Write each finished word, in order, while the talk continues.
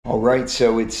Alright,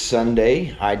 so it's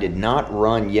Sunday. I did not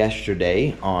run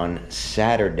yesterday on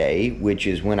Saturday, which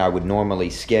is when I would normally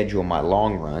schedule my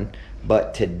long run.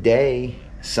 But today,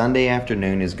 Sunday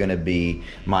afternoon, is going to be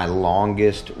my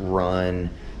longest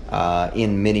run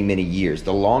in many, many years.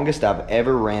 The longest I've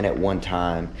ever ran at one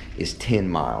time is 10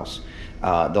 miles.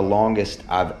 The longest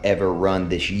I've ever run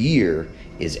this year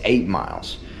is 8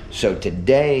 miles. So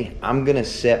today, I'm going to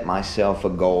set myself a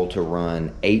goal to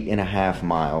run 8.5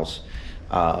 miles.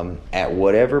 At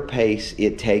whatever pace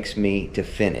it takes me to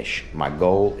finish. My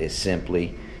goal is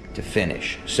simply to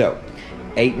finish. So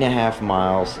 8.5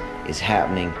 miles is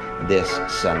happening this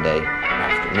Sunday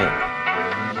afternoon.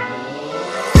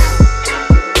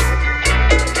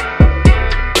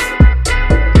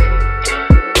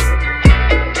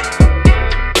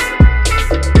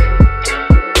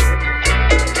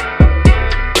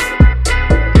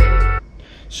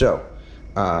 So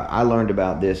I learned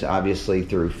about this obviously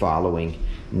through following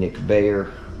Nick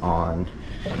Bayer on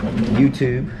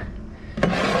YouTube,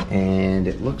 and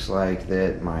it looks like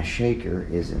that my shaker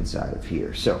is inside of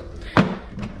here. So,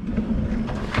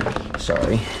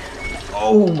 sorry.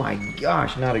 Oh my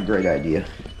gosh, not a great idea.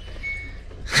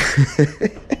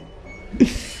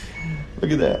 Look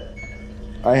at that.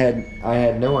 I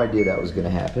had no idea that was gonna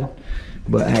happen,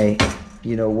 but hey,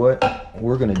 you know what?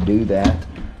 We're gonna do that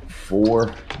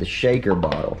for the shaker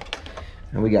bottle.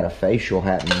 And we got a facial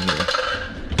happening here.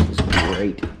 This is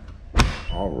great.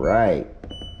 All right,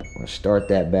 I'm gonna start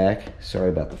that back. Sorry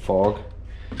about the fog.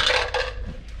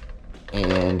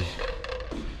 And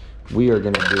we are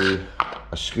gonna do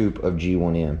a scoop of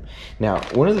G1M. Now,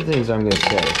 one of the things I'm gonna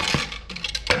say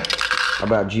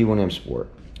about G1M Sport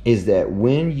is that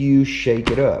when you shake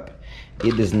it up,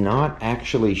 it does not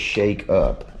actually shake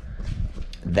up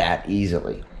that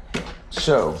easily.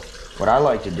 So what I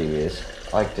like to do is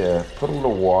I like to put a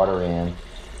little water in,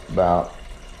 about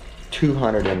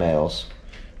 200 mLs,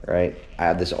 right? I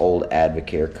have this old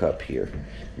Advocare cup here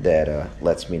that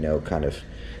lets me know kind of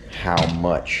how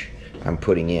much I'm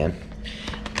putting in.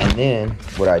 And then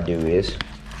what I do is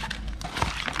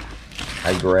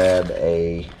I grab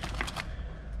a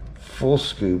full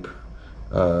scoop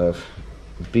of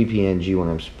BPN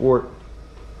G1M Sport,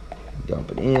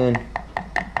 dump it in.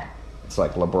 It's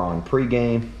like LeBron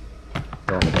pregame.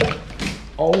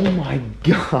 Oh my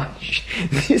gosh,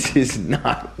 this is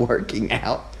not working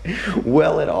out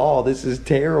well at all. This is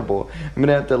terrible. I'm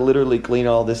gonna have to literally clean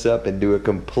all this up and do a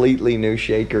completely new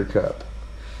shaker cup.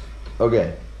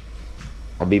 Okay,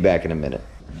 I'll be back in a minute.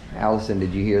 Allison,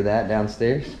 did you hear that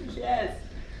downstairs? Yes.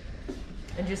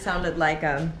 It just sounded like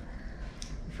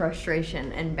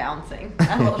frustration and bouncing.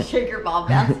 That little shaker ball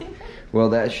bouncing. Well,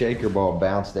 that shaker ball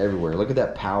bounced everywhere. Look at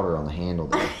that powder on the handle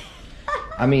there.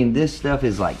 I mean, this stuff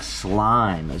is like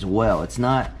slime as well. It's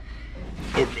not,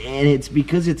 and it's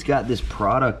because it's got this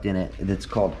product in it that's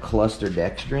called cluster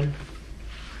dextrin.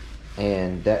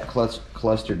 And that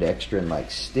cluster dextrin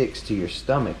like sticks to your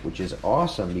stomach, which is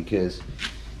awesome because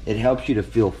it helps you to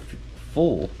feel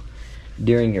full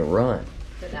during your run.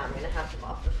 So now I'm going to have to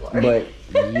mop the floor. But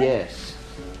yes.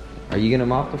 Are you going to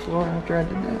mop the floor after I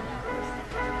did that?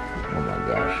 Oh my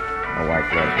gosh, my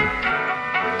wife loves me.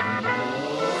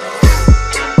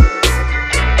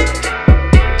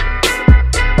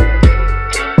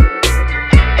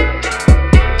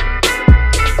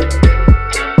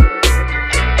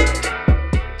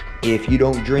 If you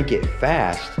don't drink it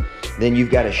fast, then you've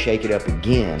got to shake it up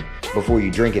again before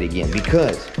you drink it again,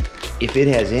 because if it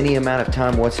has any amount of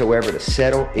time whatsoever to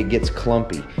settle, it gets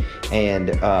clumpy. And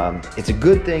it's a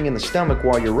good thing in the stomach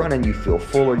while you're running. You feel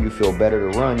fuller, you feel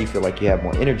better to run, you feel like you have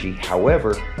more energy.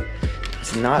 However,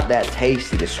 it's not that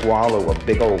tasty to swallow a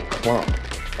big old clump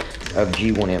of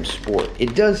G1M Sport.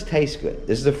 It does taste good.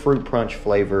 This is a fruit punch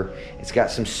flavor. It's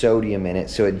got some sodium in it,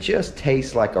 so it just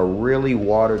tastes like a really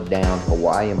watered down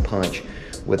Hawaiian punch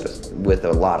with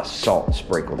a lot of salt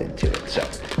sprinkled into it. So,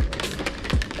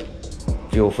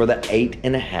 fuel for the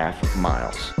 8.5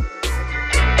 miles.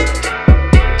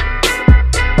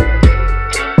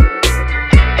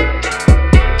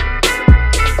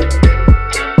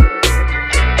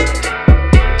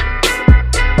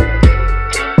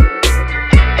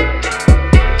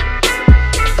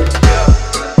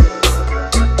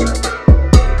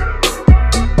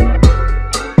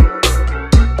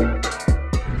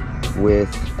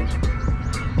 With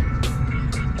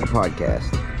a podcast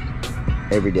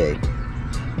every day.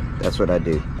 That's what I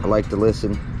do. I like to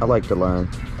listen. I like to learn.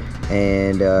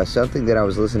 And something that I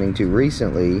was listening to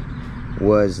recently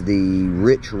was the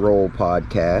Rich Roll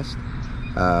podcast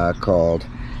called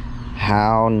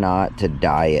How Not to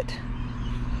Diet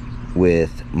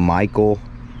with Michael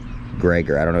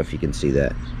Greger. I don't know if you can see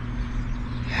that.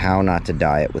 How Not to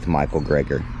Diet with Michael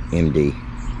Greger, MD.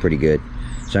 Pretty good.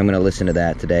 So I'm going to listen to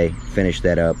that today, finish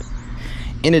that up.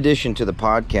 In addition to the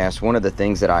podcast, one of the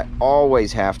things that I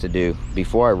always have to do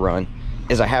before I run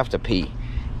is I have to pee.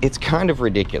 It's kind of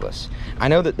ridiculous. I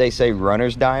know that they say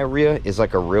runner's diarrhea is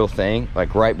like a real thing,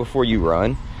 like right before you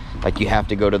run, like you have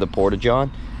to go to the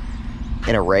porta-john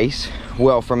in a race.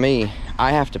 Well, for me, I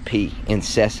have to pee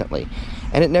incessantly,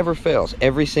 and it never fails.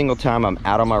 Every single time I'm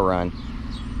out on my run,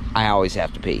 I always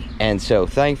have to pee. And so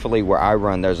thankfully where I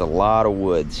run, there's a lot of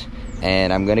woods,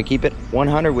 and I'm gonna keep it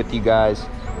 100 with you guys.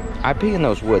 I pee in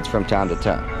those woods from time to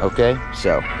time, okay?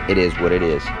 So it is what it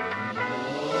is.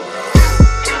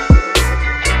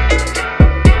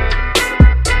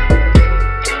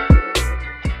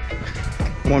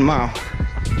 1 mile,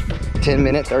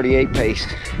 10-minute, 38 pace.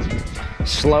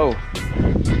 Slow,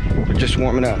 we're just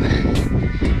warming up.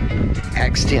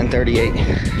 Acts 10:38.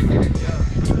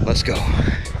 Let's go.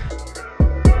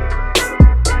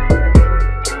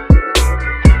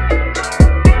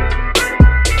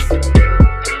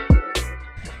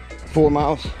 Four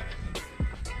miles.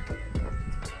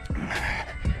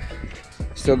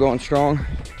 Still going strong.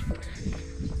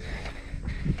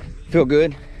 Feel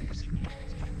good.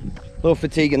 A little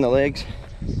fatigue in the legs,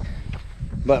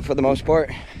 but for the most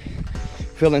part,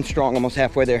 feeling strong, almost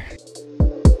halfway there.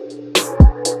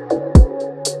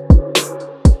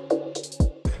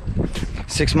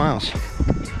 Six miles.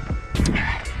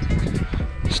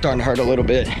 Starting to hurt a little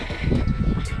bit.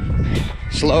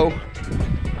 Slow,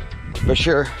 but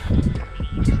sure.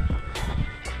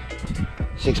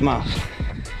 6 miles.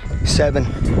 7.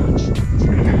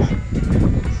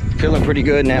 Feeling pretty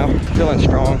good now, feeling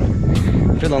strong.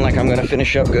 Feeling like I'm gonna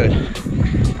finish up good.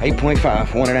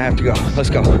 8.5, 1.5 to go. Let's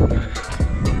go.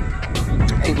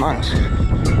 8 miles.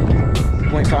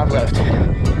 0.5 left.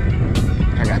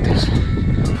 I got this.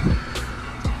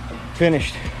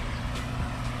 Finished.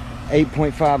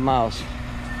 8.5 miles.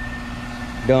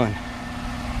 Done.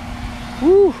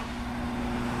 Woo!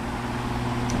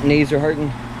 Knees are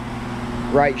hurting.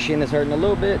 Right shin is hurting a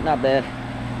little bit, not bad.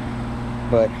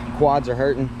 But quads are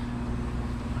hurting.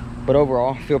 But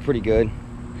overall, I feel pretty good.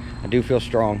 I do feel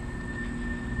strong.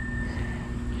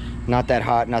 Not that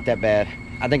hot, not that bad.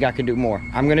 I think I can do more.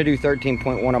 I'm gonna do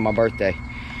 13.1 on my birthday.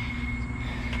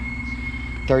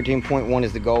 13.1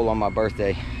 is the goal on my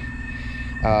birthday.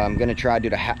 I'm gonna try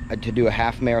to do a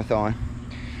half marathon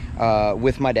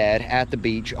with my dad at the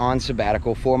beach on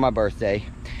sabbatical for my birthday.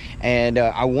 And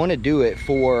I wanna do it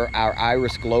for our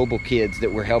Iris Global kids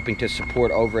that we're helping to support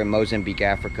over in Mozambique,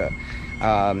 Africa.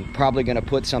 Probably gonna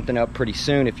put something up pretty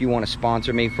soon. If you want to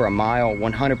sponsor me for a mile,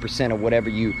 100% of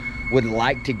whatever you would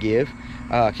like to give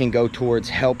can go towards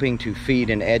helping to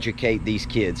feed and educate these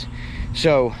kids.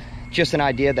 So just an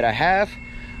idea that I have.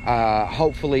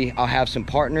 Hopefully I'll have some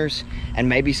partners and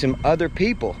maybe some other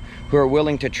people who are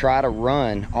willing to try to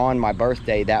run on my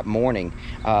birthday that morning,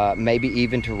 maybe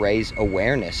even to raise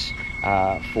awareness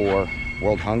for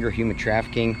world hunger, human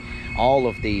trafficking, all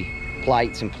of the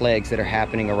plights and plagues that are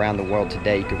happening around the world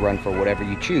today. You could run for whatever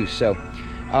you choose. So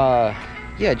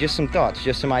yeah, just some thoughts,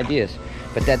 just some ideas.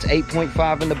 But that's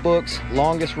 8.5 in the books.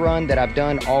 Longest run that I've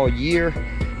done all year.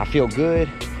 I feel good.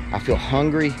 I feel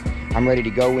hungry. I'm ready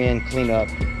to go in, clean up,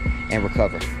 and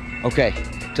recover. Okay,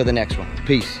 till the next one.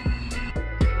 Peace.